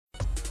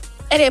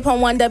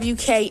88.1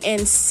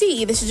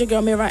 WKNC. This is your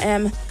girl, Mira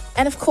M.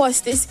 And of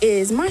course, this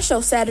is my show,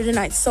 Saturday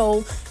Night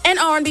Soul and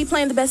R&B,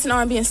 playing the best in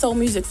R&B and soul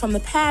music from the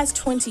past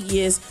 20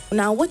 years.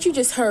 Now, what you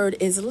just heard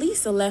is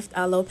Lisa Left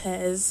Eye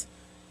Lopez,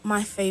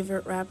 my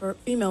favorite rapper,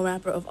 female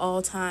rapper of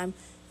all time,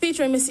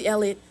 featuring Missy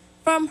Elliott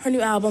from her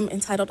new album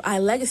entitled I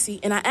Legacy.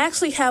 And I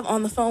actually have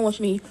on the phone with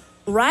me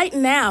right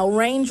now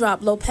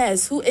Raindrop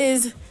Lopez, who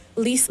is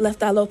Lisa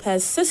Left Eye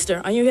Lopez's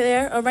sister. Are you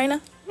there, Raina?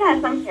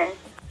 Yes, I'm here.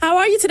 How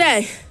are you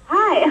today?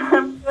 Hi,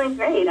 I'm doing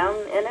great. I'm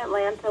in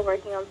Atlanta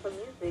working on some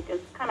music.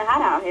 It's kind of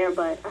hot out here,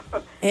 but...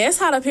 Yeah, it's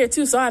hot up here,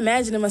 too, so I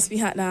imagine it must be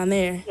hot down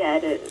there. Yeah,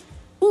 it is.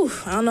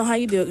 Oof, I don't know how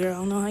you do it, girl. I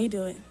don't know how you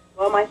do it.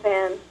 Well, my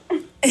fans.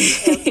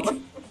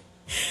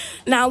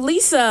 Now,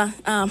 Lisa,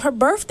 her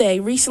birthday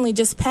recently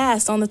just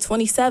passed on the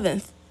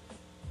 27th.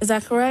 Is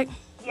that correct?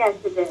 Yes,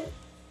 it did.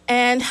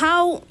 And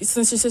how,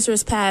 since your sister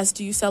has passed,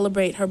 do you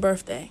celebrate her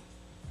birthday?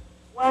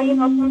 Well,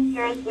 some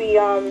years we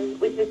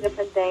do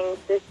different things.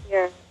 This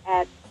year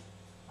at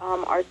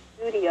our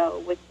studio,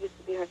 which used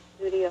to be her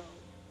studio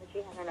that she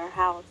had in her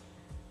house,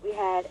 we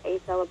had a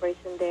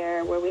celebration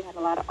there where we had a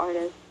lot of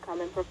artists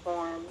come and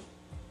perform.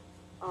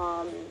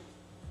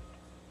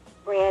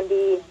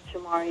 Brandy and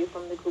Shamari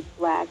from the group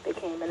Black, they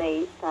came and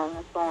they sung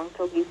a song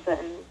to Lisa,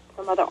 and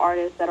some other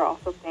artists that are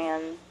also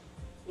fans,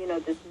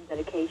 did some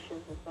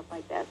dedications and stuff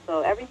like that.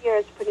 So every year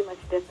it's pretty much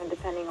different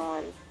depending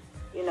on,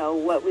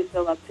 what we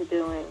feel up to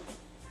doing.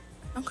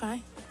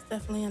 Okay, that's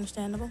definitely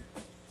understandable.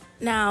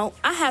 Now,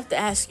 I have to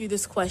ask you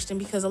this question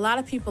because a lot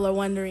of people are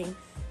wondering,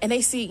 and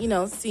they see,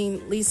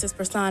 seeing Lisa's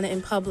persona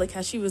in public,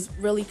 how she was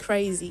really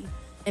crazy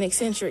and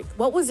eccentric.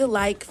 What was it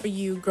like for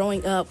you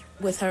growing up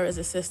with her as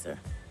a sister?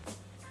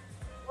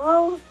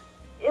 Well,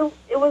 it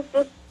was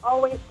just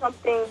always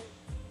something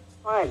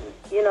fun.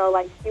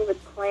 Like she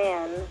would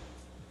plan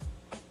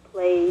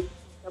plays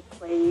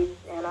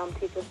and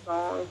teach us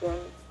songs and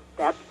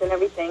steps and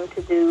everything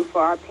to do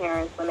for our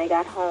parents when they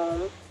got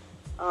home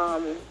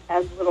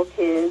as little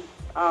kids.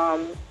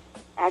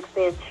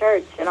 Actually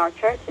in our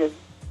churches,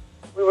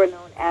 we were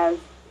known as,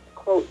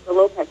 quote, the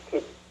Lopez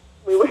kids.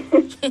 We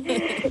would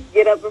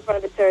get up in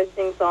front of the church,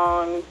 sing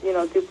songs,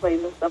 do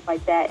plays and stuff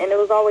like that. And it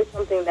was always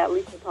something that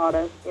Lisa taught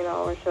us,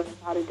 or showed us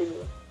how to do.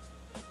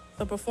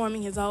 So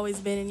performing has always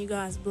been in you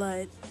guys'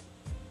 blood?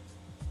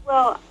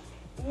 Well,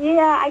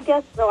 yeah, I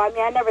guess so. I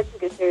mean, I never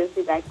took it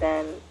seriously back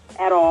then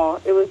at all.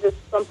 It was just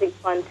something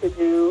fun to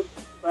do.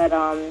 But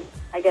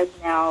I guess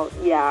now,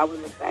 yeah, I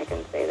would look back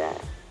and say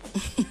that.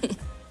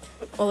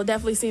 Well, it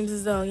definitely seems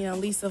as though,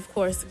 Lisa, of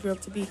course, grew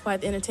up to be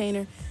quite the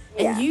entertainer.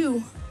 Yeah. And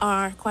you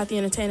are quite the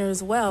entertainer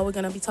as well. We're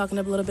going to be talking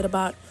a little bit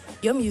about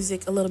your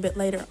music a little bit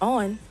later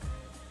on.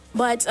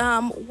 But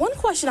one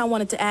question I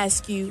wanted to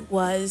ask you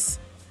was,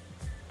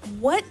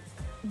 what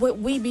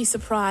would we be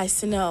surprised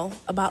to know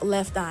about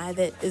Left Eye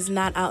that is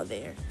not out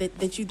there,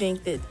 that you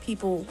think that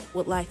people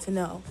would like to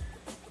know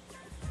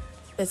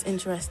that's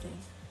interesting?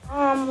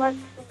 Let's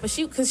see. But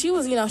she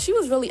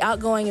was really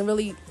outgoing and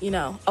really,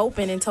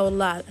 open and told a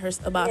lot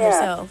about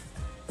herself.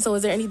 So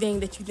is there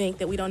anything that you think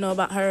that we don't know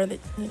about her that,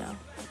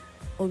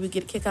 we would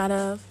get a kick out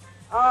of?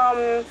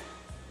 I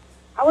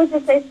would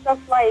just say stuff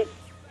like,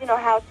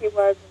 how she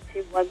was when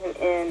she wasn't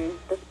in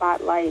the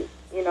spotlight,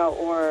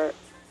 or,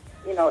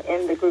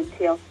 in the group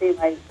TLC,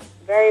 like,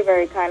 very,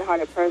 very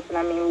kind-hearted person.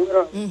 I mean,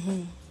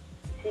 literally,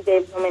 she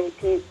gave so many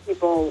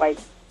people, like,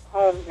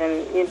 homes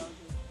and,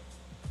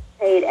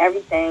 paid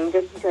everything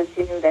just because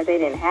she knew that they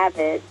didn't have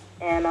it.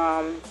 And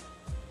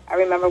I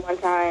remember one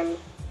time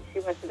she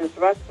went to this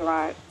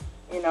restaurant,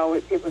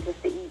 with people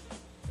just to eat.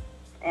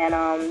 And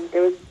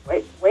there was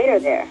a waiter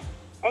there.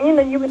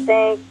 And, you would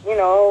think,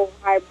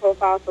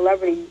 high-profile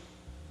celebrities,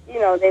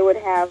 they would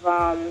have,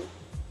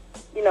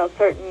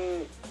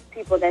 certain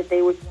people that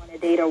they would want to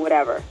date or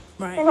whatever.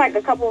 Right. And like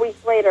a couple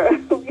weeks later,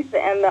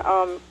 Lisa and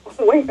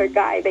the waiter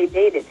guy, they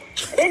dated.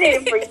 And they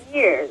dated for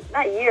years.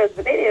 Not years,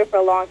 but they dated for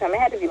a long time. It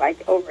had to be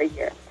like over a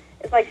year.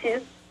 It's like she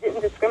just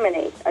didn't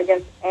discriminate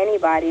against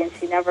anybody, and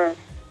she never,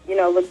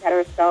 looked at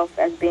herself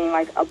as being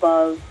like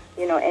above,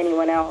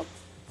 anyone else.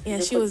 Yeah,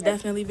 she was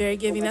definitely very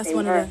giving. That's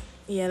one of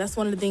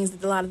the things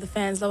that a lot of the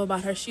fans love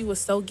about her. She was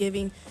so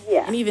giving.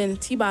 Yeah. And even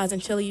T-Boz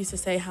and Chili used to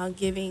say how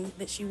giving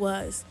that she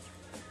was.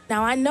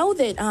 Now, I know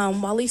that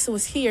while Lisa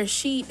was here,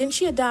 didn't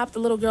she adopt a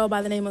little girl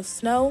by the name of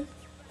Snow?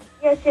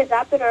 Yeah, she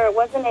adopted her. It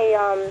wasn't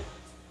a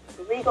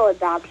legal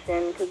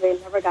adoption because they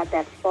never got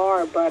that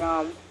far, but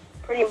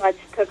pretty much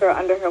took her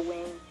under her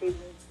wing. She lived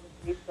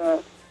with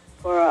Lisa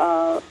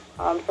for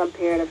some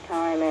period of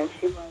time, and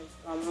she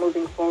was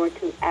moving forward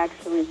to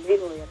actually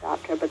legally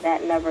adopt her, but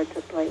that never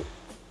took place.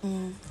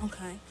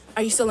 Okay.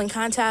 Are you still in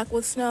contact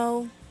with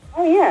Snow?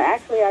 Oh, yeah.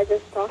 Actually, I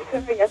just talked to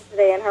her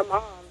yesterday, and her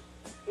mom,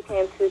 she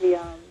came to the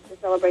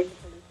celebration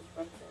for Lisa's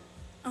birthday.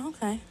 Oh,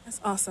 okay. That's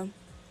awesome.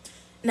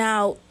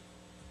 Now,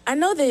 I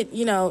know that,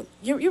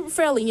 you're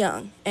fairly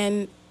young,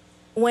 and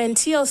when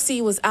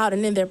TLC was out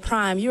and in their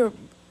prime, you were a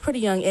pretty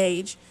young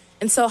age.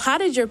 And so how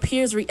did your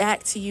peers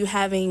react to you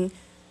having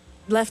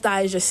Left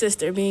Eye as your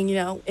sister, being,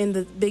 in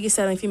the biggest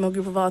selling female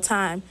group of all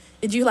time?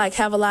 Did you,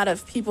 have a lot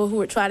of people who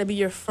would try to be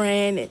your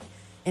friend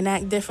and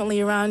act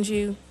differently around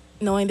you,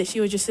 knowing that she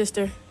was your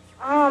sister?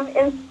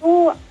 In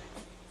school,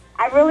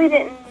 I really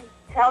didn't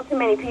tell too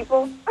many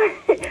people,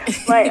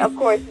 but of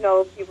course,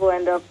 people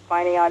end up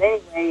finding out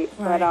anyway.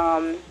 Right. But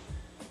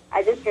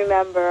I just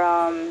remember,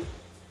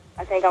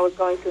 I think I was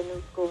going to a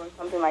new school or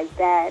something like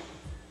that,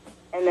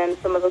 and then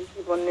some of those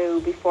people knew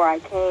before I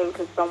came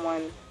because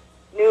someone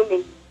knew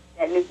me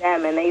that knew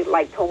them, and they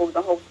told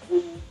the whole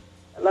school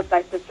that Left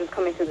Eye Sisters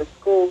coming to the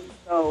school.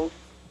 So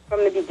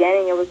from the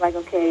beginning, it was like,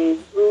 okay,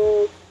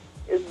 who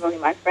is really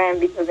my friend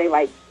because they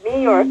like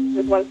me, or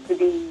just wants to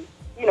be,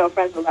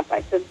 friends with Left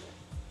Eye Sisters.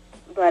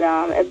 But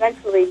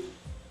eventually,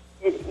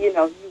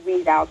 you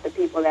weed out the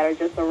people that are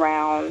just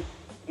around,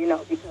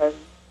 because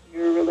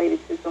you're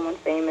related to someone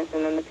famous,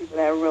 and then the people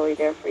that are really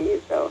there for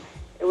you. So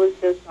it was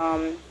just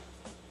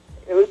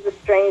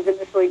strange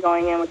initially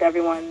going in with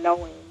everyone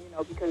knowing,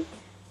 because,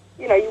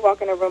 you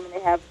walk in a room and they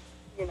have,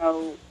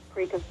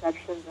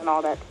 preconceptions and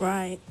all that.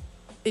 Right.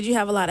 Did you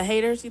have a lot of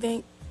haters, you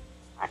think?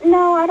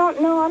 No, I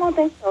don't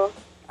think so.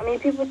 I mean,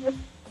 people just,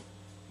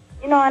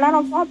 and I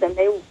don't fault them.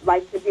 They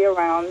like to be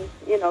around,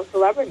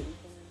 celebrities,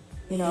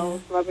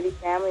 celebrity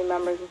family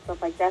members and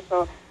stuff like that.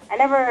 So I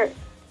never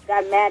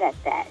got mad at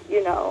that,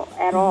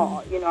 at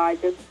all. I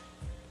just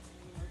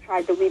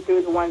tried to weed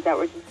through the ones that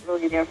were just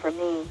really there for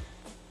me.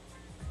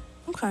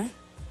 Okay.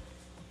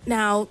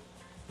 Now,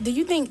 do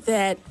you think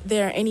that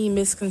there are any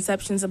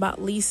misconceptions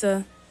about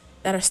Lisa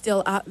that are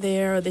still out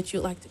there or that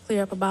you'd like to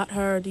clear up about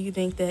her? Or do you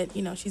think that,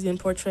 she's been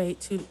portrayed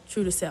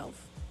true to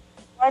self?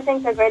 Well, I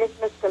think the greatest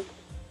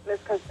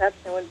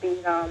misconception would be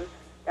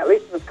that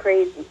Lisa was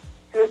crazy.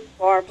 She was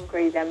far from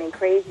crazy. I mean,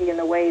 crazy in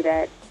the way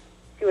that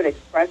she would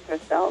express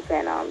herself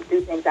and do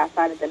things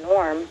outside of the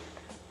norm.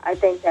 I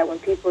think that when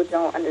people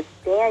don't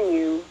understand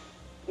you,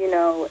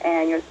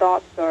 and your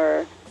thoughts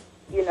are,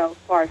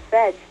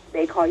 far-fetched,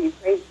 they call you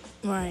crazy.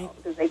 Right.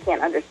 Because they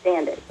can't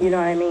understand it. You know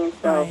what I mean?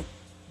 So, right.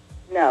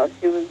 No,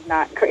 she was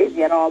not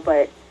crazy at all,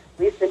 but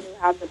Lisa knew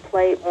how to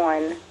play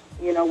on,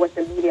 what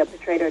the media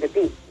portrayed her to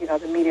be.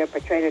 The media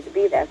portrayed her to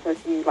be that, so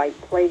she,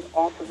 played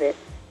off of it.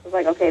 It was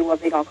like, okay, well,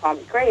 if they're going to call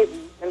me crazy,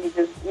 let me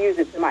just use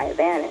it to my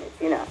advantage,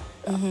 So.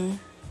 Mm-hmm.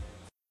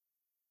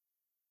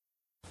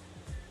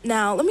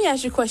 Now, let me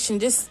ask you a question,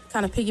 just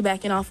kind of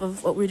piggybacking off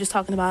of what we were just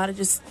talking about. I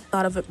just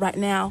thought of it right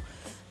now.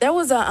 There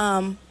was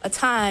a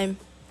time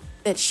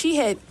that she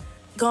had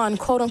gone,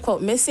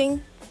 quote-unquote,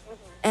 missing,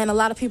 and a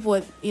lot of people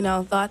had,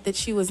 thought that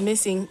she was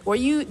missing.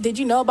 Did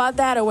you know about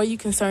that, or were you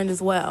concerned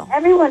as well?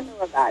 Everyone knew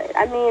about it.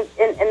 I mean,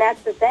 and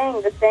that's the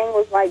thing. The thing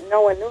was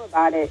no one knew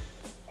about it.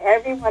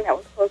 Everyone that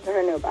was close to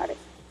her knew about it.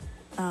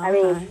 Oh, I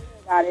mean, okay. you knew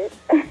about it.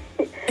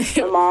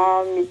 Her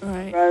mom,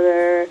 right. Her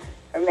brother,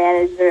 her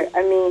manager.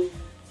 I mean,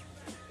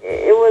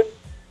 it was...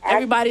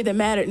 Everybody that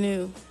mattered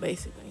knew,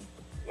 basically.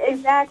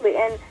 Exactly.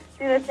 And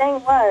see, the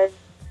thing was,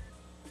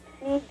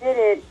 she did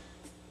it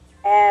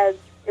as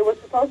it was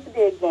supposed to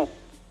be a game.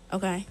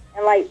 Okay.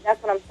 And,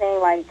 that's what I'm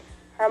saying.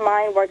 Her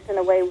mind works in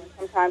a way where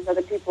sometimes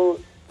other people,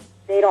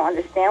 they don't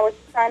understand what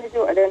she's trying to do,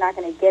 or they're not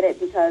going to get it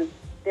because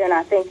they're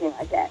not thinking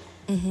like that.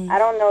 Mm-hmm. I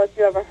don't know if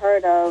you ever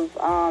heard of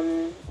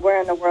Where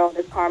in the World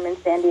is Carmen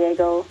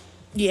Sandiego?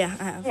 Yeah,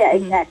 I have. Yeah,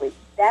 Mm-hmm. exactly.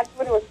 That's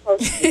what it was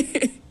supposed to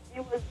be. She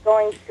was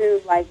going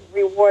to,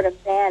 reward a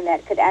fan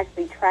that could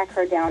actually track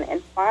her down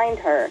and find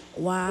her.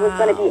 Wow. It was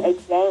going to be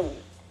a game.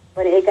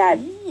 But it got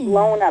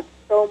blown up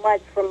so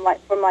much from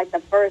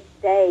the first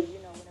day, when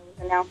it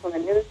was announced on the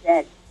news,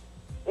 that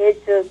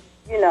it just,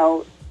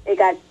 it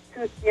got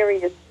too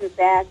serious too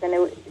fast,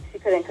 and she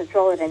couldn't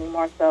control it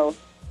anymore. So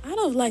I'd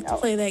have liked to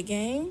play that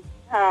game.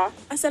 Huh?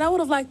 I said I would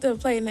have liked to have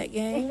played in that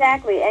game.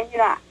 Exactly, and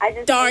I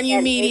just darn think you,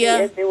 that media.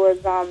 maybe if it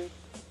was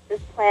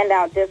just planned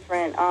out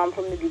different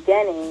from the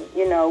beginning,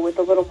 with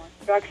a little more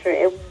structure,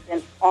 it would have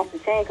been off the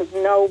chain because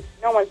no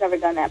one's ever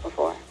done that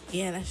before.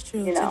 Yeah, that's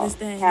true. To this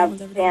day, have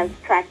fans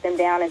track them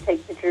down and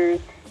take pictures,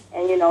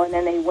 and and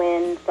then they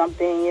win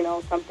something,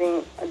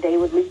 something a day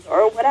with Lisa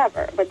or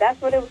whatever. But that's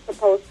what it was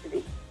supposed to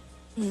be.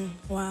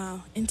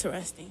 Wow,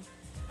 interesting.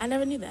 I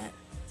never knew that.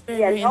 It's very,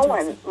 Yeah, very no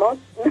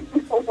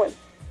interesting. no one.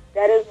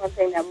 That is one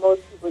thing that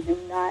most people do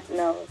not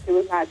know. She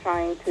was not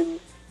trying to,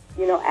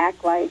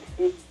 act like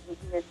she was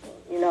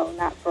missing.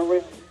 Not for real.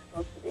 It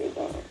was supposed to be a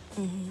game.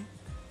 Mm-hmm.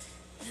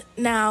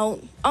 Now,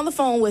 on the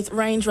phone with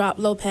Raindrop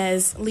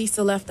Lopez,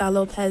 Lisa Left Eye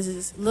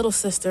Lopez's little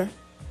sister,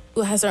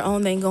 who has her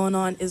own thing going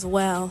on as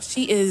well.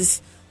 She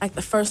is like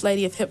the first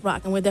lady of hip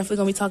rock, and we're definitely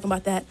going to be talking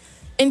about that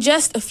in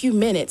just a few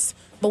minutes.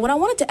 But what I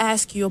wanted to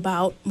ask you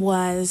about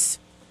was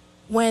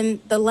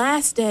when the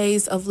last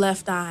days of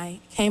Left Eye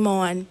came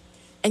on,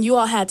 and you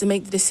all had to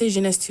make the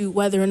decision as to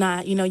whether or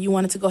not, you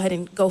wanted to go ahead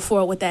and go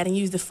forward with that and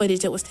use the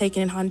footage that was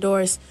taken in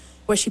Honduras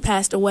where she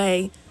passed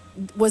away.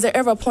 Was there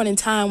ever a point in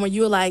time where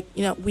you were like,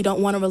 we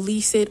don't want to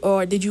release it,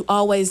 or did you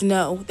always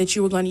know that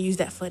you were going to use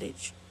that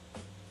footage?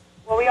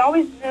 Well, we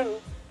always knew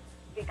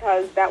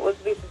because that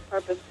was Lisa's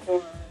purpose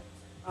for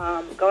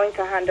going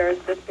to Honduras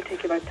this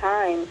particular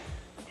time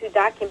to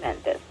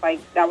document this.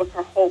 That was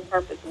her whole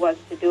purpose, was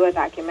to do a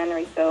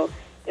documentary. So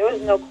there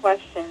was no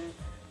question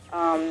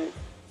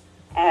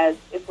as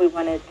if we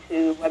wanted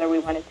to, whether we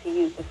wanted to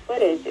use the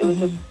footage. It was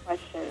just a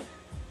question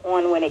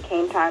on when it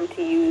came time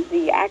to use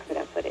the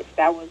accident footage.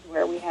 That was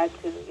where we had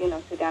to,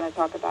 sit down and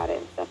talk about it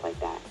and stuff like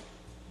that.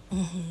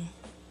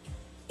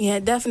 Yeah,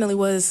 it definitely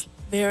was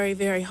very,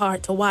 very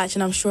hard to watch,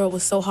 and I'm sure it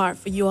was so hard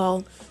for you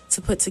all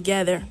to put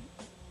together.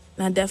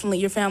 And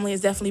your family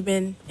has definitely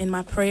been in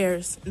my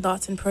prayers,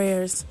 thoughts and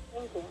prayers.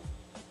 Thank you.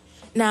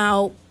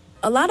 Now,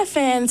 a lot of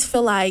fans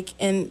feel like,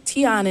 and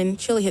Tian and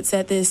Chili had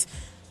said this,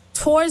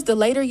 towards the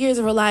later years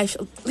of her life,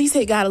 Lisa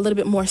had got a little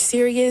bit more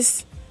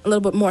serious, a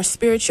little bit more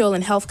spiritual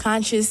and health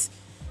conscious.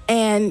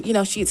 And,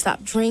 she had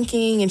stopped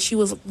drinking and she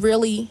was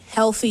really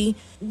healthy.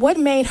 What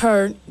made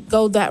her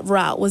go that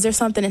route? Was there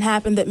something that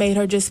happened that made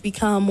her just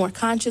become more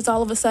conscious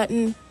all of a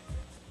sudden?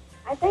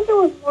 I think it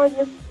was more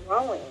just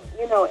growing,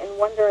 and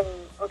wondering,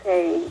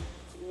 okay,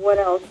 what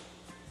else,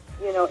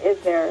 is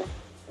there,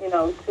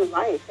 to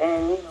life?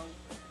 And,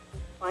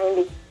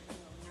 finding, to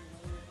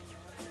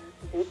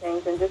do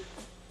things and just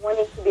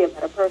wanting to be a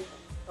better person.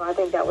 So I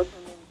think that was her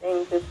main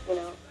thing, just,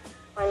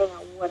 finding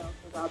out what else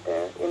was out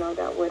there,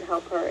 that would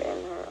help her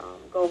in her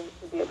goal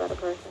to be a better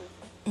person.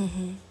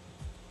 Mm-hmm.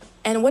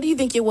 And what do you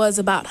think it was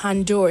about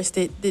Honduras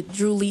that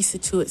drew Lisa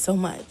to it so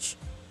much?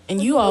 And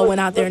you all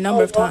went out there a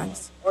number of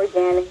times.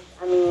 Organic,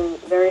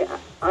 very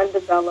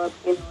undeveloped,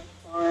 as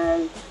far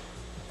as,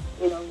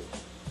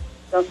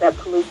 stuff that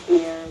pollutes the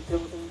air,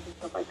 buildings and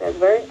stuff like that. It's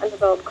very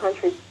undeveloped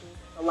country,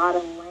 a lot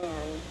of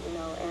land,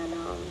 and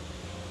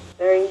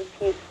very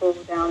peaceful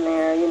down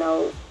there,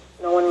 no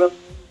one really knew who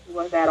she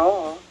was at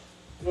all,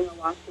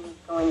 while she was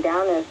going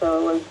down there.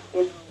 So it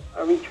was,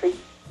 a retreat, a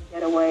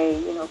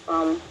getaway,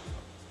 from,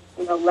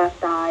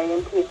 Left Eye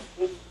and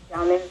TLC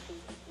down there to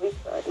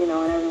Lisa, and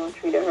everyone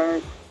treated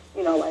her,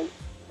 like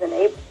the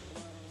neighbor.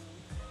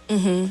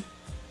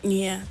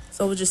 Yeah.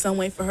 So it was just some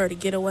way for her to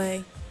get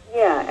away.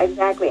 Yeah,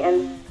 exactly.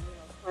 And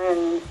then,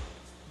 friends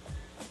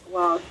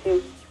while she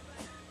was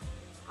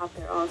out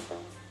there also.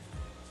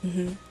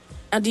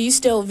 Now, do you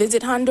still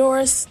visit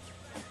Honduras?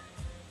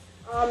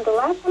 The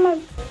last time I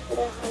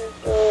visited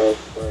Honduras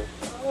was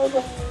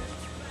probably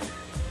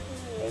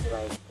maybe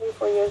like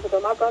 3-4 years ago.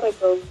 My brother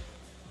goes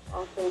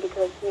often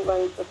because he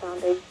runs the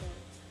foundation.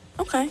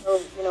 Okay. So,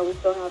 we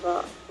still have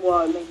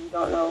maybe you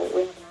don't know,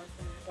 we have an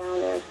orphanage down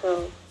there.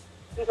 So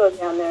he goes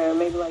down there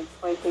maybe like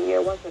once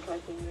or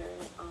twice a year,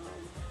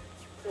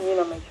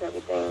 to, make sure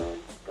everything is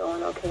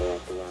going okay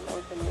at the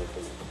orphanage.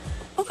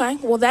 Okay.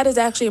 Well, that is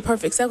actually a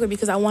perfect segue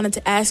because I wanted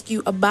to ask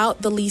you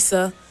about the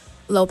Lisa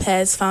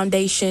Lopez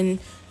Foundation.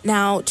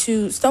 Now,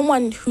 to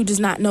someone who does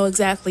not know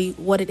exactly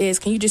what it is,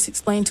 can you just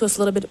explain to us a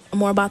little bit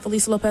more about the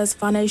Lisa Lopez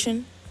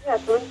Foundation? Yeah,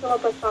 the Lisa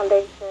Lopez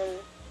Foundation,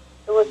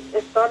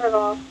 it started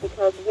off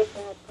because Lisa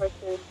had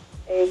purchased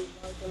a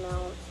large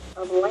amount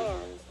of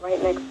land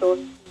right next door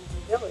to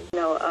the village.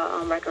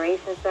 A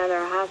recreation center,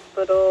 a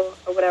hospital,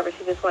 or whatever.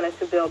 She just wanted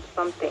to build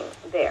something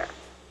there.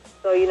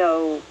 So,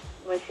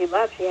 when she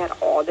left, she had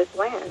all this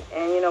land.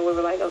 And, we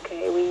were like,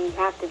 okay, we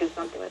have to do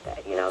something with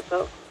that,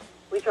 So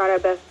we tried our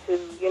best to,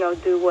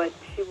 do what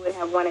she would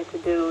have wanted to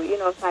do.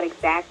 It's not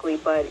exactly,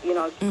 but,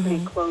 it's pretty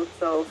close.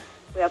 So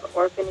we have an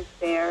orphanage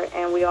there,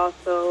 and we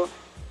also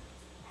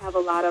have a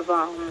lot of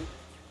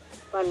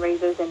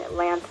fundraisers in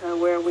Atlanta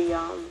where we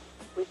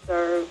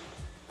serve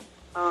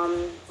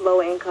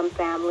low-income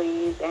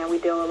families, and we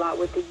deal a lot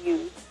with the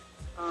youth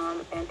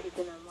and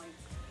teaching them, like,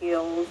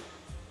 skills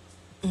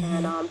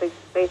and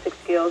basic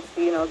skills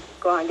to,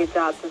 go out and get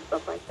jobs and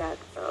stuff like that.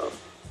 So,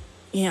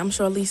 yeah, I'm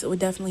sure Lisa would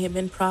definitely have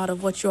been proud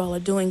of what you all are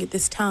doing at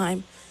this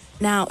time.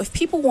 Now, if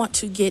people want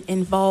to get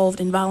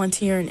involved and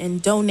volunteer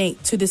and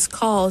donate to this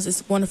cause,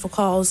 this wonderful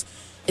cause,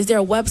 is there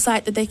a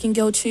website that they can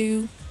go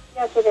to?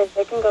 Yes, it is.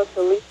 They can go to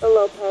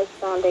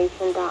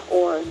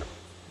LisaLopezFoundation.org,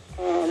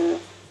 and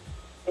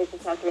they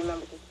just have to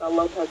remember to spell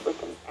Lopez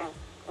with an S.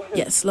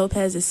 Yes,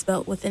 Lopez is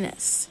spelled with an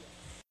S.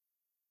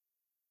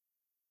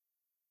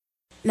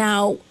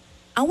 Now,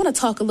 I want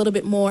to talk a little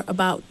bit more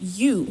about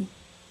you,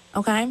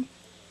 okay?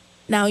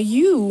 Now,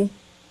 you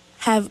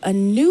have a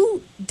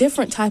new,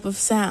 different type of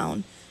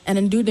sound and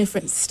a new,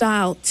 different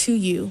style to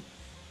you,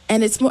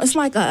 and it's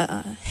like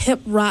a hip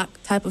rock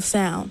type of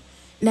sound.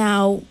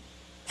 Now,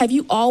 have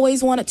you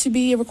always wanted to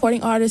be a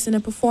recording artist and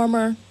a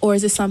performer, or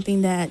is this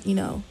something that, you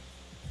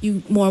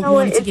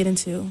wanted to get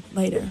into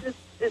later?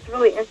 It's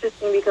really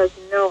interesting because,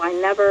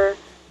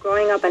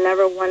 growing up, I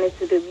never wanted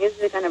to do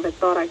music. I never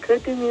thought I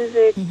could do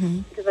music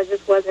because I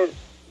just wasn't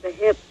the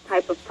hip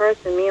type of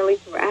person. Me and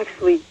Lisa were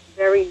actually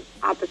very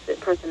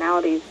opposite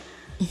personalities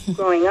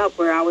growing up,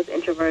 where I was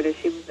introverted,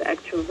 she was an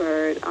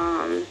extrovert.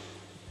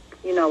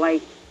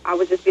 Like, I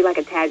would just be like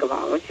a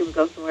tag-along. When she would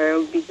go somewhere, it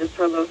would be just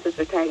her little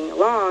sister tagging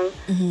along.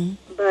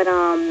 But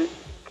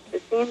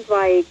it seems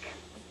like,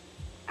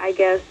 I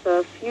guess,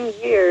 a few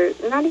years,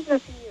 not even a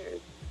few years,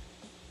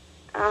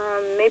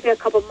 maybe a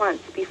couple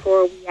months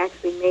before we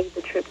actually made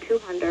the trip to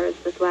Honduras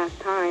this last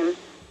time,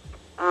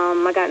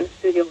 I got in the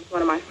studio with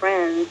one of my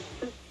friends,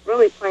 just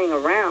really playing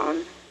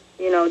around,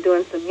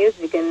 doing some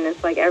music, and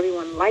it's like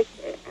everyone liked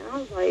it. And I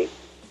was like,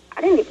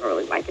 I didn't even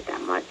really like it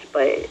that much,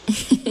 but it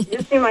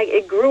just seemed like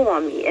it grew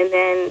on me. And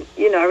then,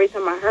 every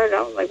time I heard it,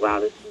 I was like, wow,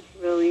 this is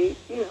really,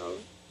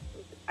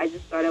 I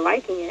just started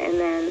liking it. And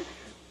then,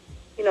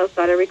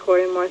 started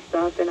recording more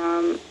stuff.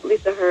 And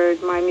Lisa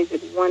heard my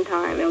music one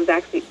time. It was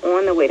actually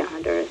on the way to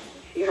Honduras.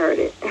 She heard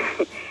it.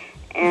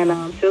 And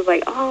she was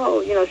like,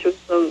 oh, she was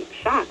so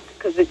shocked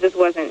because it just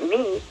wasn't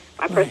me,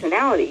 my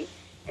personality.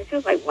 And she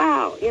was like,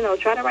 wow,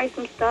 try to write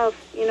some stuff,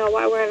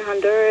 while we're in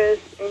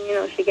Honduras.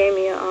 And, she gave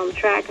me a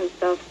track and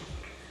stuff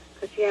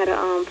because she had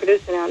a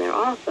producer down there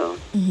also.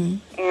 Mm-hmm.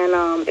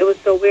 And it was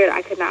so weird.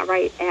 I could not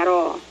write at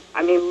all.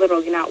 I mean,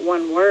 literally not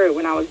one word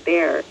when I was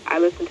there. I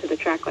listened to the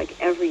track like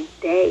every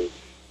day,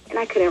 and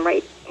I couldn't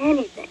write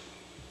anything.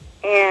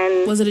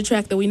 And was it a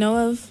track that we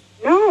know of?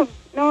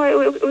 No,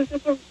 it was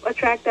just a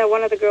track that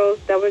one of the girls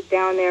that was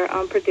down there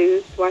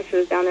produced while she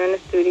was down there in the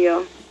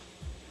studio.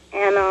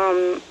 And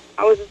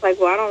I was just like,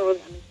 well, I don't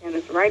really understand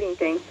this writing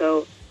thing,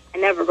 so I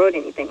never wrote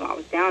anything while I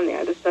was down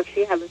there. The stuff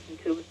she had listened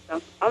to was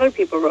stuff other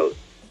people wrote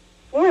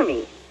for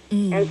me.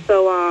 Mm. And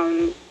so,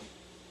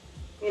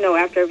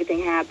 after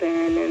everything happened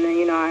and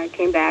then, I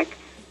came back,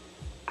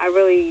 I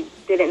really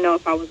didn't know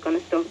if I was going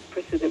to still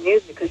pursue the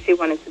music because she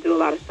wanted to do a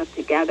lot of stuff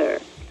together,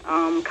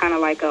 kind of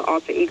like an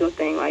alter ego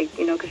thing, like,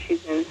 because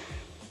she's in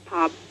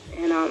pop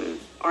and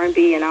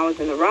R&B and I was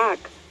in the rock.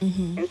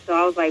 Mm-hmm. And so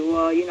I was like,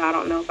 well, I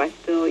don't know if I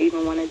still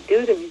even want to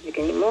do the music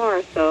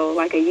anymore. So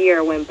like a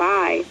year went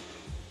by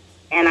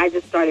and I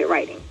just started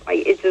writing.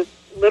 Like it just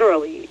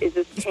literally, it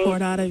just came.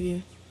 Poured out of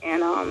you.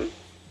 And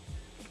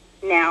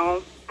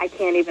now I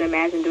can't even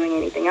imagine doing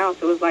anything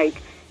else. It was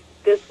like,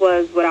 this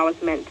was what I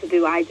was meant to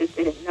do. I just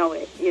didn't know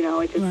it.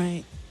 It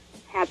just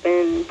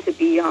happened to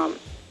be,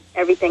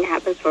 everything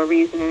happens for a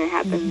reason and it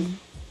happens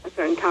a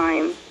certain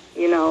time,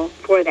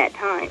 for that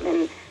time.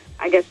 And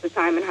I guess the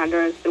time in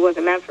Honduras, it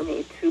wasn't meant for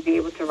me to be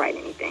able to write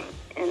anything.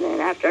 And then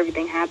after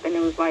everything happened, it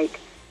was like,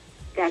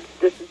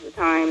 this is the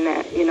time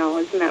that,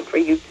 is meant for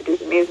you to do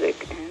the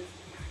music. And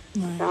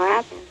that's how it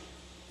happened.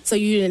 So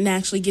you didn't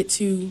actually get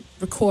to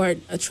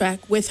record a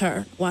track with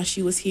her while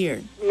she was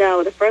here?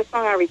 No, the first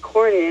song I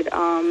recorded,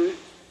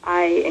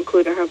 I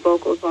included her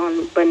vocals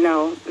on, but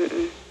no.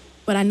 Mm-mm.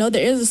 But I know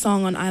there is a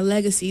song on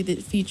iLegacy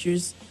that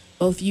features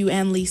both you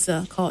and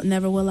Lisa called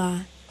Never Will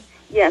I.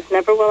 Yes,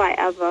 Never Will I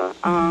Ever.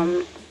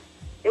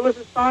 It was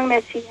a song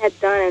that she had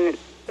done, and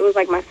it was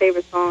like my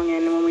favorite song.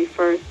 And when we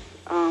first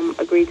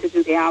agreed to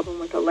do the album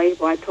with the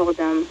label, I told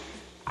them,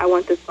 I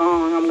want this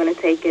song. I'm going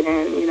to take it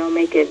and,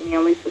 make it me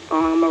and Lisa's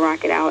song. I'm going to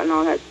rock it out and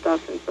all that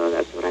stuff. And so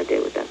that's what I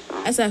did with that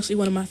song. That's actually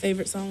one of my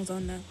favorite songs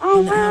on the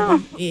wow.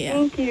 album. Yeah.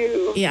 Thank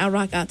you. Yeah, I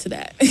rock out to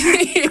that.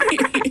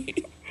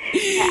 I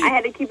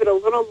had to keep it a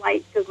little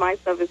light because my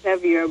stuff is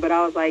heavier, but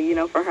I was like,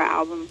 for her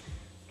album,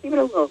 keep it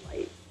a little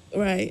light.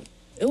 Right.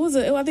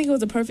 I think it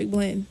was a perfect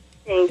blend.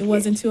 Thank you. It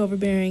wasn't too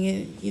overbearing,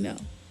 and,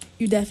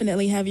 you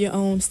definitely have your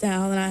own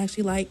style, and I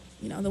actually like,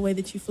 the way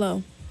that you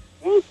flow.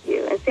 Thank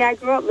you. And see, I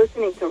grew up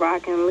listening to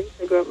rock, and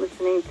Lisa grew up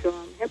listening to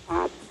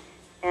hip-hop.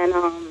 And,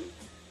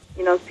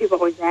 people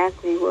always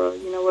ask me, well,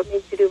 what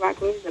made you do rock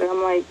music? And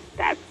I'm like,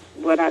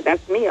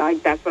 that's me.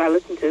 Like, that's what I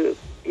listen to.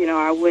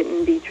 I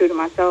wouldn't be true to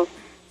myself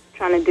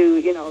trying to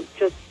do,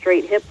 just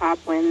straight hip-hop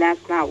when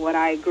that's not what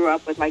I grew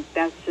up with. Like,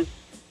 that's just,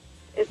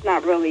 it's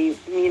not really,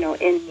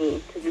 in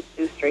me to just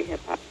do straight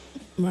hip-hop.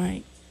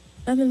 Right.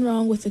 Nothing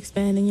wrong with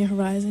expanding your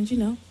horizons,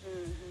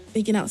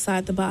 thinking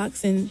outside the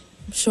box. And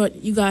I'm sure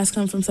you guys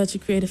come from such a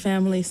creative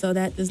family, so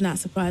that is not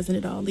surprising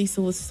at all.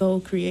 Lisa was so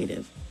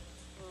creative.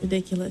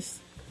 Ridiculous.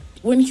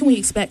 When can we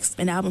expect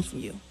an album from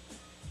you?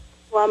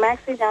 Well, I'm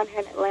actually down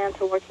here in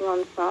Atlanta working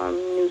on some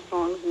new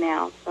songs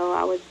now, so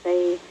I would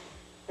say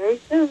very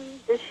soon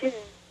this year.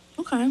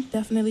 Okay,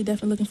 definitely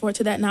looking forward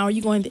to that. Now, are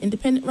you going the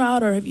independent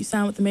route, or have you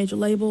signed with a major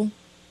label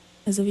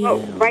as of yet? Well,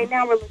 right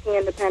now we're looking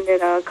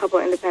independent, a couple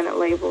independent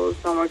labels,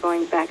 so we're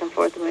going back and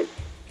forth with,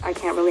 I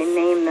can't really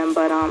name them,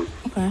 but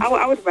okay.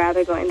 I would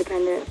rather go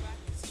independent,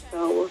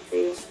 so we'll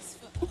see.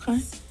 Okay.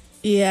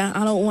 Yeah,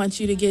 I don't want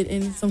you to get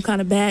in some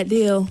kind of bad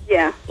deal.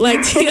 Yeah. Like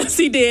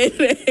TLC did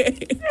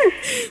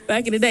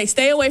back in the day.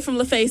 Stay away from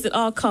LaFace at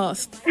all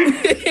costs.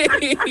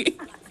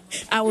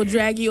 I will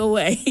drag you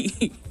away.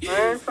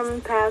 Learn from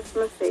past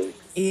mistakes.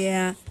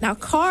 Yeah. Now,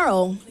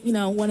 Carl,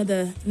 one of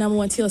the number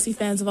one TLC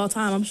fans of all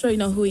time, I'm sure you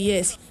know who he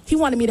is. He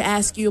wanted me to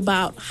ask you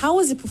about how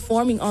was it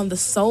performing on the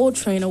Soul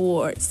Train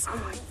Awards? Oh,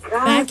 my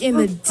God. Back in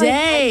the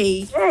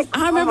day.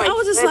 I remember I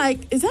was just goodness.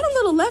 like, is that a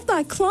little Left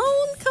Eye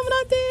clone coming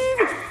out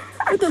there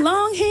with the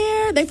long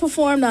hair? They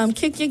performed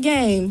Kick Your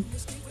Game.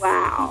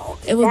 Wow.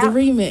 It was the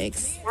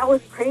remix. That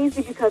was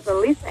crazy because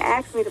when Lisa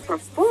asked me to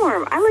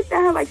perform, I looked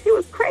at her like she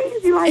was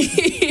crazy.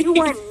 Like, you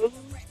want me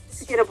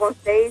to get up on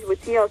stage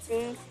with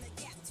TLC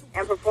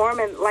and perform?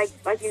 And like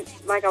I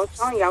was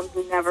telling you, I was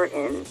never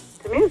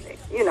into music,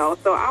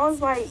 So I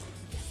was like,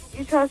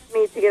 you trust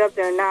me to get up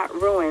there and not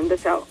ruin the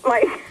show.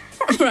 Like,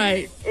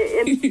 right.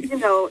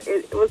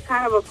 It was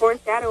kind of a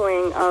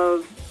foreshadowing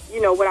of,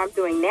 what I'm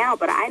doing now,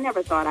 but I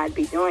never thought I'd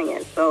be doing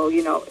it. So,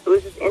 it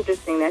was just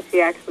interesting that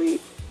she actually,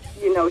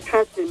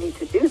 trusted me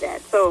to do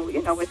that. So,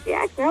 when she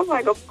asked me, I was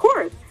like, of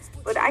course.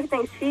 But I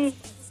think she,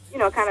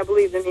 kind of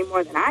believed in me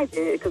more than I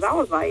did, because I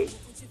was like,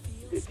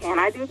 can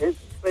I do this?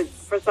 But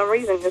for some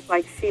reason, it's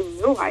like she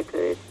knew I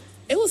could.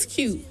 It was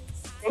cute.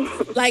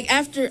 Like,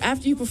 after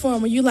you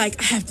perform, were you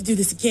like, I have to do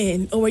this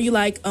again? Or were you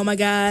like, oh my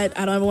God,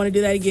 I don't ever want to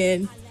do that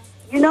again?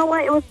 You know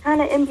what? It was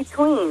kind of in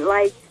between.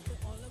 Like,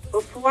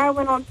 before I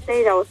went on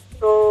stage, I was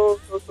so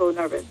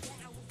nervous.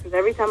 Because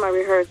every time I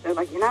rehearsed, they're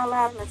like, you're not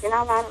loud enough, you're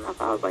not loud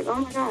enough. I was like, oh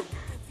my God.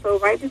 So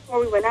right before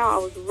we went out, I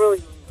was really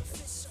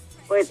nervous.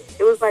 But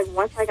it was like,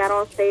 once I got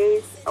on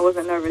stage, I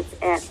wasn't nervous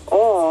at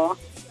all.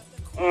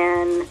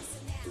 And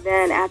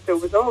then after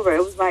it was over,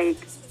 it was like,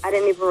 I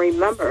didn't even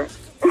remember,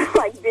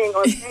 like, being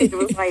on stage. It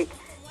was like,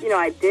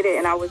 I did it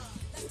and I was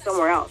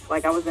somewhere else.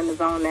 Like, I was in the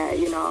zone that,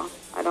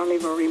 I don't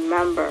even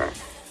remember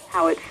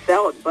how it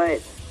felt.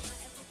 But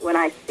when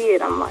I see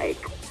it, I'm like,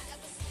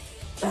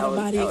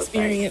 body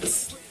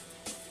experience. Nice.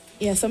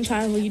 Yeah,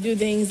 sometimes when you do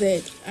things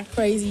that are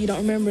crazy, you don't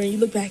remember, and you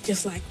look back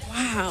just like,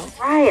 wow.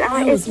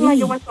 Right. It seemed like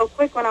it went so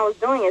quick when I was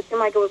doing it. It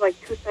seemed like it was like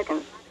 2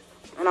 seconds,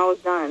 and I was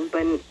done.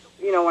 But,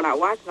 when I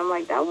watched it, I'm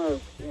like, that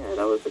was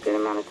a good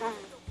amount of time.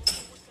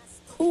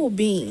 Cool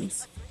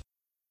beans.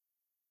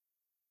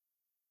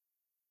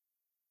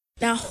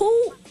 Now,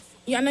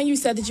 I know you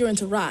said that you're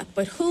into rock,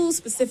 but who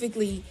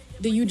specifically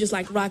do you just,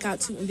 like, rock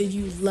out to and did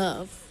you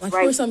love? Like,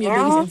 who are some of your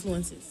biggest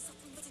influences?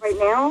 Right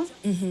now?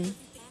 Mm-hmm.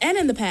 And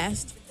in the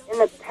past? In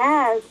the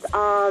past,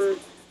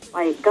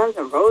 like, Guns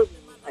N' Roses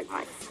was, like,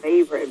 my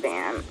favorite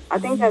band. I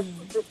think that's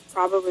just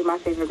probably my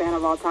favorite band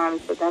of all time,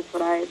 but that's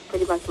what I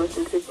pretty much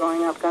listened to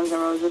growing up. Guns N'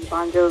 Roses,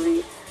 Bon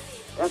Jovi,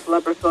 Def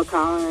Leppard, Phil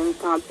Collins,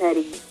 Tom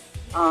Petty.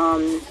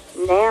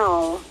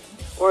 Now,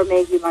 or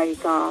maybe, like,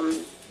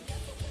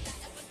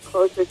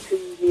 closer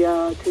to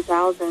the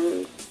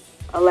 2000s,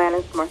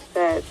 Alanis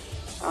Morissette,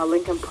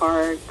 Linkin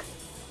Park,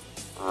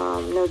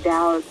 No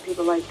Doubt,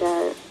 people like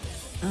that.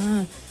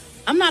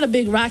 I'm not a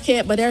big rock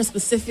head, but there are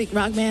specific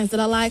rock bands that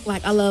I like.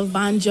 Like, I love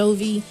Bon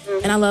Jovi,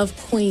 and I love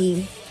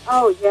Queen.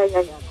 Oh,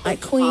 yeah.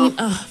 Like, Queen,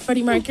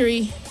 Freddie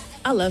Mercury.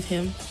 I love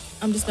him.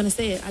 I'm just going to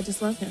say it. I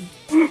just love him.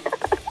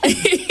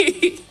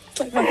 It's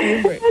like my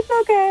favorite. It's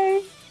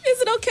okay.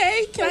 Is it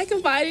okay? Can I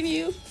confide in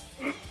you?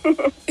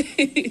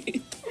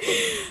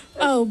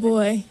 Oh,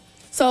 boy.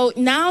 So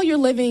now you're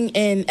living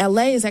in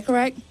L.A., is that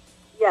correct?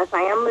 Yes,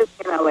 I am living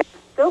in L.A. I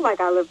feel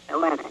like I live in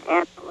Atlanta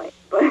and L.A.,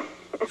 but...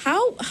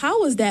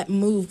 How was that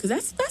move? Because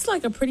that's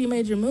like a pretty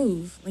major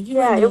move. Like, you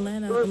lived in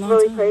Atlanta it was a long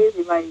really time.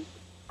 crazy. Like,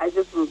 I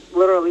just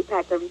literally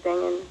packed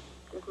everything and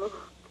just moved.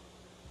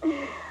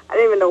 I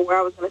didn't even know where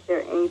I was going to stay or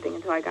anything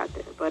until I got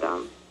there. But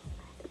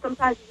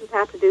sometimes you just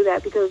have to do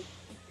that because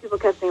people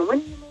kept saying, when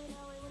do you move?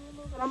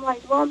 And I'm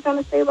like, well, I'm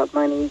trying to save up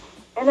money.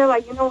 And they're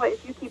like, you know what?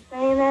 If you keep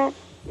saying that,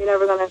 you're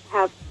never going to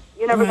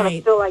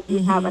feel like you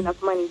have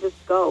enough money.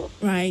 Just go.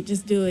 Right.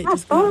 Just do it. I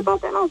thought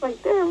about that and I was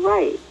like, they're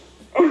right.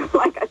 And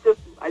like, I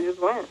just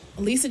went.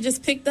 Lisa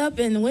just picked up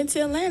and went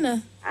to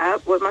Atlanta.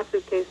 With my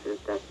suitcases,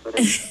 that's what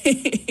I just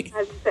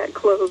had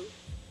clothes.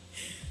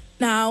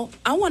 Now,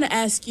 I want to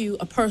ask you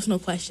a personal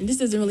question. This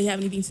doesn't really have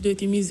anything to do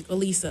with your music or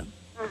Lisa.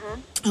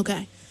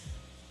 Okay.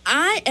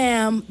 I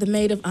am the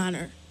maid of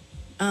honor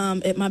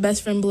at my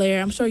best friend Blair.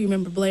 I'm sure you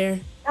remember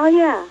Blair. Oh,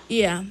 yeah.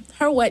 Yeah.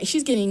 Her wedding,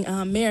 she's getting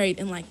married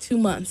in like 2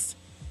 months.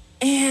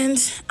 And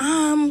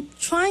I'm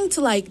trying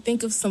to like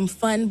think of some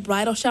fun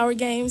bridal shower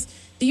games.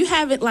 Do you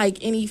have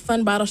any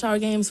fun bridal shower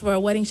games for a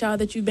wedding shower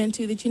that you've been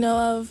to that you know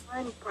of?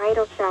 Fun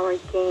bridal shower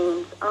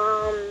games.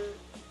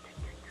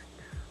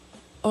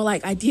 Or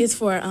like ideas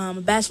for a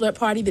bachelorette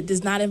party that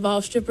does not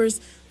involve strippers.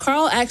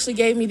 Carl actually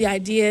gave me the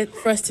idea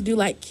for us to do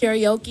like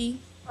karaoke,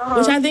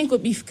 which I think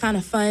would be kind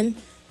of fun.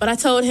 But I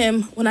told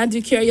him when I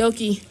do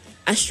karaoke,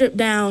 I strip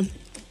down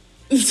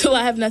until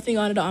I have nothing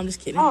on at all. I'm just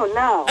kidding. Oh,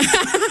 no.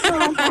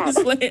 I'm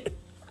just playing.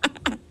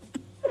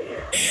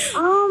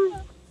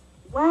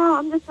 Wow,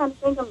 I'm just trying to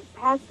think of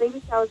past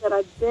baby showers that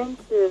I've been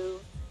to.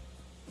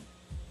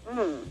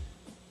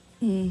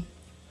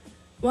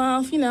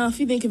 Well, if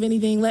you think of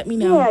anything, let me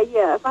know.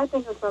 Yeah. If I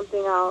think of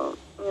something, I'll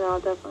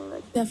definitely let you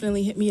know.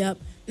 Definitely hit me up.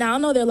 Now, I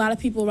know there are a lot of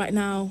people right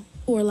now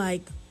who are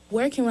like,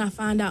 where can I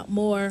find out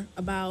more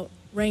about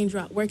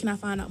Raindrop? Where can I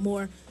find out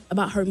more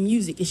about her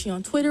music? Is she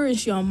on Twitter? Is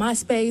she on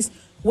MySpace?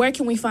 Where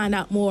can we find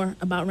out more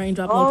about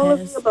Raindrop Lopez? All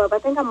of the above. I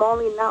think I'm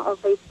only not on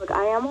Facebook.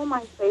 I am on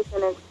MySpace,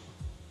 and it's,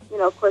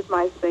 of course,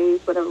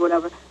 MySpace,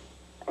 whatever.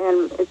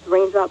 And it's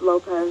Raindrop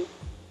Lopez,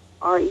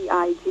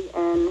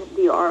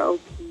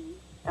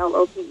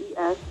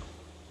 REIGNDROPLOPES.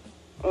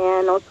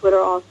 And on Twitter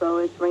also,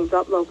 it's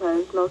Raindrop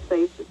Lopez, no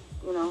space,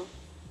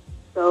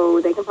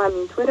 So they can find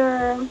me on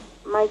Twitter,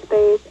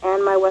 MySpace,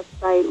 and my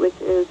website, which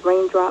is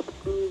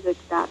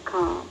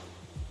raindropmusic.com.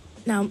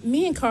 Now,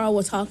 me and Carl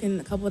were talking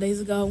a couple of days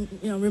ago,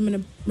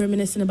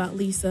 reminiscing about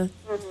Lisa.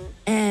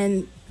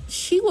 And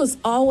she was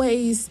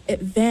always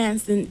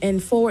advanced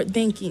and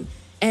forward-thinking.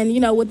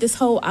 And, with this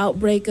whole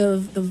outbreak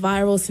of the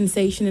viral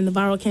sensation and the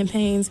viral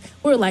campaigns,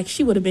 we're like,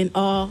 she would have been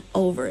all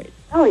over it.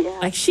 Oh, yeah.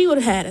 Like, she would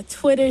have had a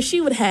Twitter.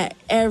 She would have had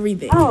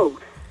everything. Oh,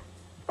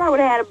 probably would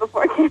have had it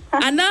before it came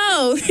out. I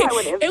know.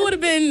 It would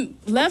have been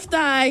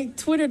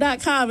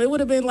lefteyeTwitter.com. It would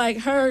have been like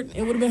her.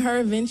 It would have been her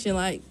invention.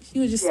 Like, she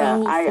was just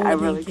so. I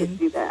really could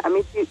see that. I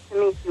mean, to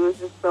me, she was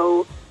just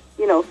so,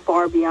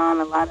 far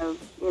beyond a lot of,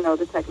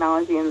 the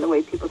technology and the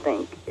way people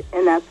think.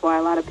 And that's why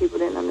a lot of people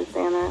didn't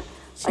understand her.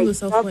 She was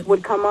so stuff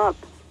would come up,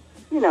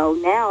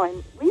 now,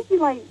 and we'd be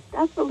like,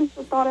 that's what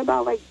Lisa thought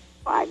about,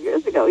 5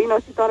 years ago.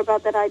 She thought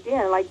about that idea,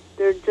 and,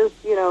 they're just,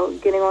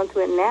 getting onto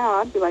it now.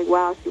 I'd be like,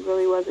 wow, she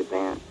really was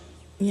advanced.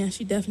 Yeah,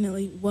 she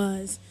definitely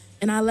was.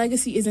 And Our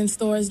Legacy is in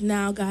stores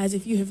now, guys.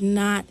 If you have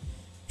not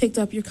picked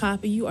up your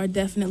copy, you are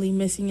definitely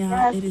missing out.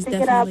 Yes, it is pick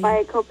definitely. it up.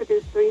 I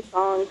co-produced 3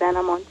 songs, and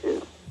I'm on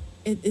 2.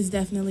 It is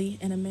definitely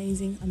an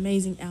amazing,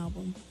 amazing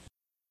album.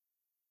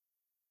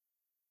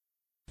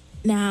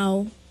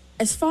 Now,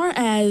 as far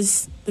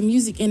as the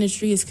music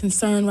industry is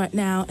concerned right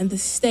now and the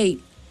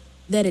state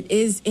that it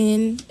is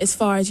in, as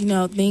far as,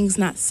 things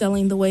not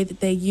selling the way that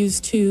they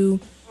used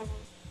to,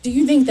 do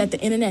you think that the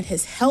internet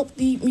has helped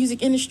the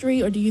music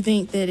industry, or do you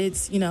think that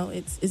it's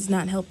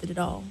not helped it at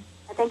all?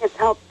 I think it's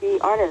helped the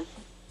artist.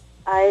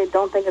 I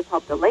don't think it's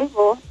helped the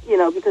label,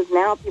 because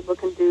now people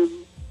can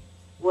do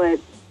what,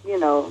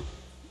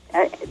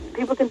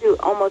 people can do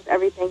almost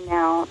everything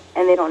now,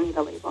 and they don't need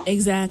a label.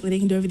 Exactly. They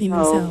can do everything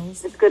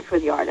themselves. It's good for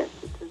the artist.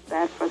 It's just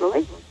bad for the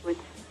labels, which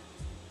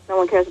no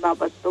one cares about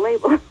but the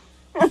label.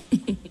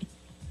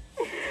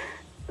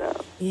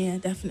 So. Yeah,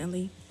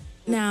 definitely.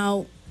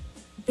 Now,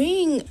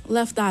 being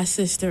Left Eye's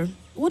sister,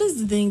 what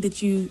is the thing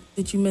that you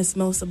miss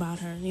most about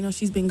her?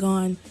 She's been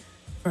gone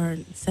for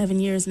 7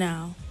 years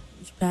now.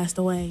 She passed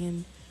away.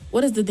 And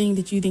what is the thing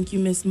that you think you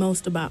miss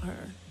most about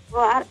her?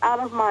 Well, out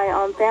of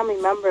my family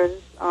members,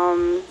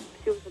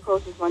 she was the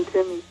closest one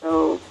to me.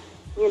 So,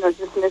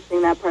 just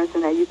missing that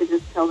person that you could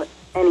just tell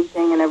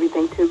anything and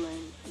everything to, and,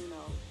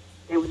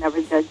 they would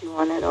never judge you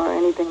on it or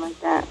anything like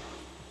that.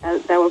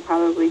 That would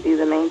probably be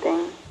the main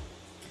thing.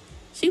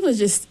 She was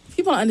just,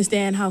 people don't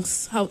understand how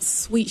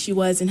sweet she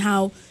was and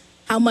how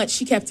much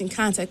she kept in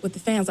contact with the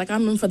fans. Like, I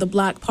remember for the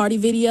Block Party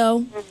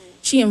video,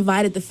 she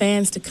invited the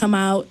fans to come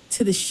out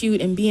to the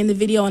shoot and be in the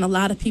video, and a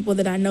lot of people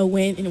that I know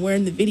went and were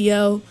in the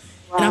video.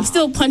 Wow. And I'm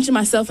still punching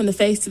myself in the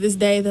face to this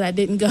day that I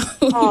didn't go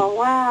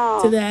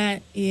to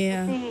that.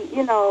 Yeah.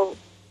 See,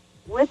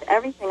 with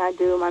everything I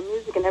do, my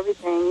music and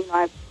everything,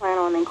 I plan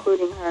on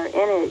including her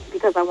in it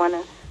because I want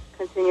to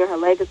continue her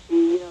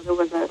legacy.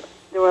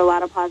 There were a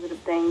lot of positive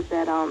things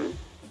that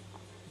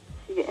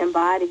she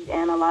embodied,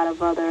 and a lot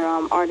of other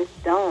artists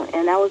don't.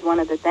 And that was one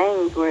of the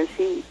things where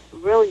she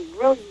really,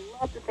 really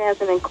loved the fans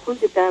and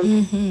included them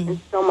in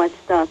so much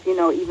stuff.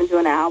 Even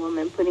doing an album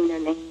and putting their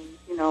names,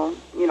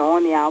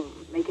 on the album,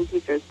 making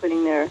T-shirts,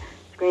 putting their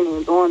screen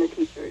names on the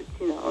T-shirts,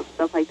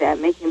 stuff like that,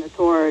 making the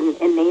tour and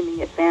naming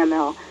it Fan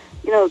Mail.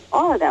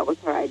 All of that was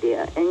her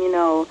idea,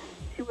 and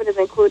she would have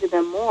included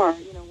them more,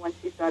 once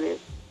she started.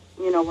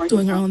 Working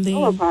doing her on own a thing.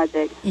 solo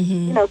project.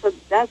 So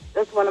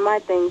that's one of my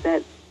things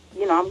that,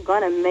 I'm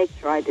going to make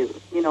sure I do,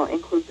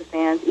 include the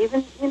fans,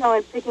 even,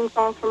 in picking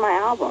songs for my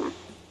album.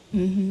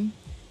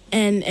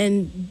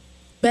 And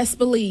best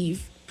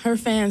believe her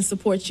fans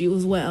support you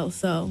as well.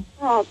 So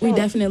we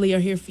definitely are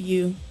here for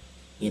you.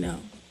 You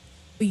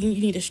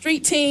need a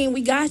street team.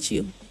 We got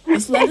you.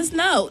 Just let us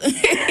know.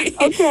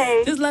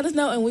 Okay. Just let us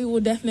know, and we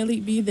will definitely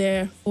be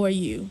there for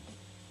you.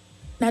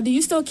 Now, do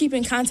you still keep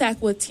in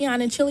contact with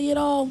Tian and Chili at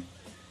all?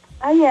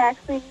 Yeah,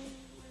 actually,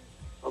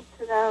 spoke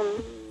to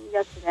them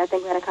yesterday. I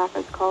think we had a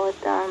conference call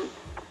with them.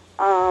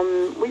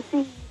 We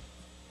see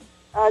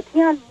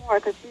Tian more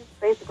because she's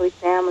basically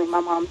family.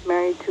 My mom's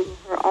married to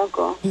her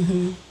uncle.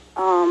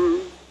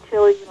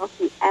 Chili, you don't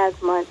see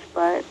as much,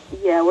 but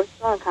yeah, we're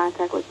still in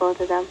contact with both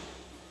of them.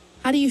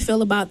 How do you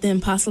feel about them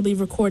possibly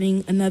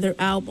recording another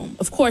album?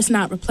 Of course,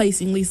 not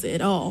replacing Lisa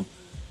at all,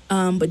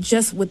 but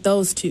just with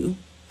those two.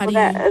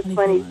 It's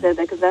funny you said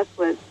that because that's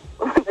what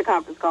the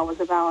conference call was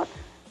about.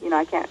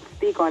 I can't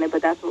speak on it,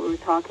 but that's what we were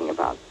talking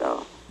about.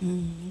 So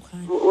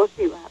okay. We'll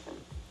see what happens.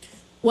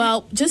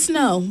 Well, just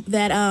know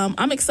that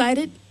I'm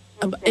excited.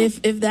 Okay.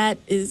 If that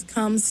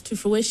comes to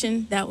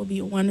fruition, that will be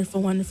a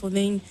wonderful, wonderful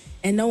thing.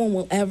 And no one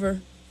will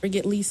ever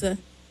forget Lisa.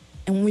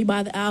 And when we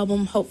buy the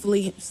album,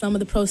 hopefully some of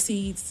the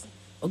proceeds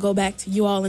will go back to you all.